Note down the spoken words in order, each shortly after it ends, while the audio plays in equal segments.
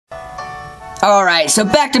Alright, so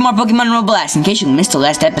back to more Pokemon Rumble Blast. In case you missed the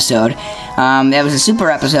last episode, that was a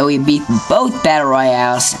super episode. We beat both Battle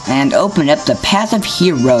Royales and opened up the Path of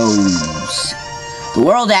Heroes. The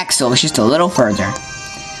World Axle is just a little further.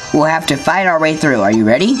 We'll have to fight our way through. Are you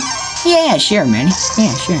ready? Yeah, sure, man.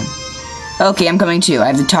 Yeah, sure. Okay, I'm coming too. I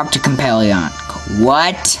have to talk to Compeleon.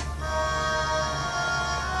 What?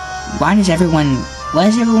 Why does everyone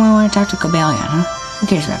want to talk to Compeleon, huh? Who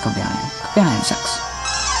cares about Compeleon? Compeleon sucks.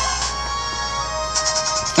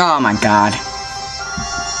 Oh my god.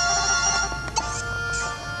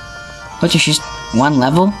 What, there's just one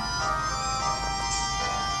level?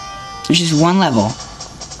 There's just one level.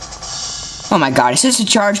 Oh my god, is this a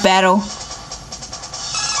charge battle?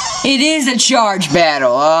 It is a charge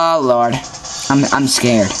battle! Oh lord. I'm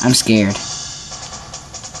scared. I'm scared.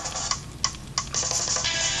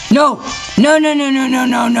 No! No, no, no, no, no,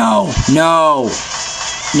 no, no! No!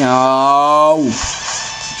 No!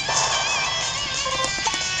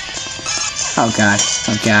 Oh god.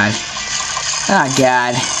 Oh god. Oh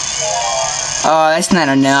god. Oh, that's not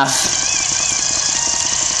enough.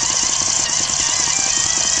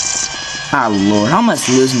 Oh lord, almost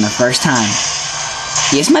losing the first time.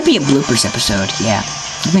 Yeah, this might be a bloopers episode. Yeah.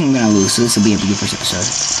 I think I'm gonna lose, so this will be a bloopers episode.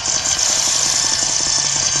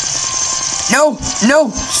 No!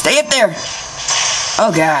 No! Stay up there!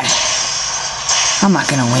 Oh god. I'm not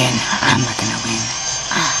gonna win. I'm not gonna win.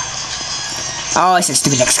 Oh, it's a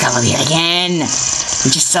stupid Excalibur again! We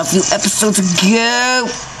just saw a few episodes ago!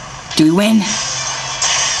 Do we win?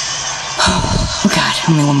 Oh god,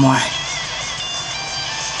 only one more.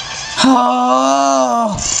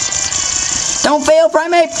 Oh! Don't fail,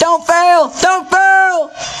 Primate! Don't fail! Don't fail!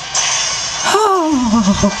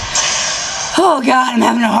 Oh, oh god, I'm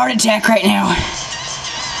having a heart attack right now.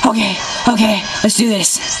 Okay, okay, let's do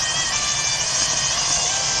this.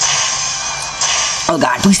 Oh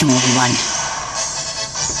god, please don't let me run.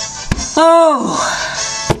 Oh!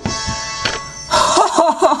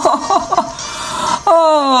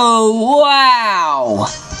 Oh, wow!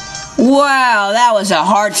 Wow, that was a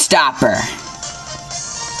heart stopper.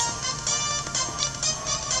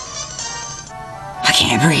 I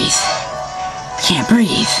can't breathe. Can't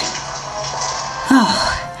breathe. Oh.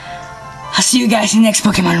 I'll see you guys in the next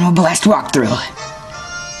Pokemon Rumble Blast walkthrough.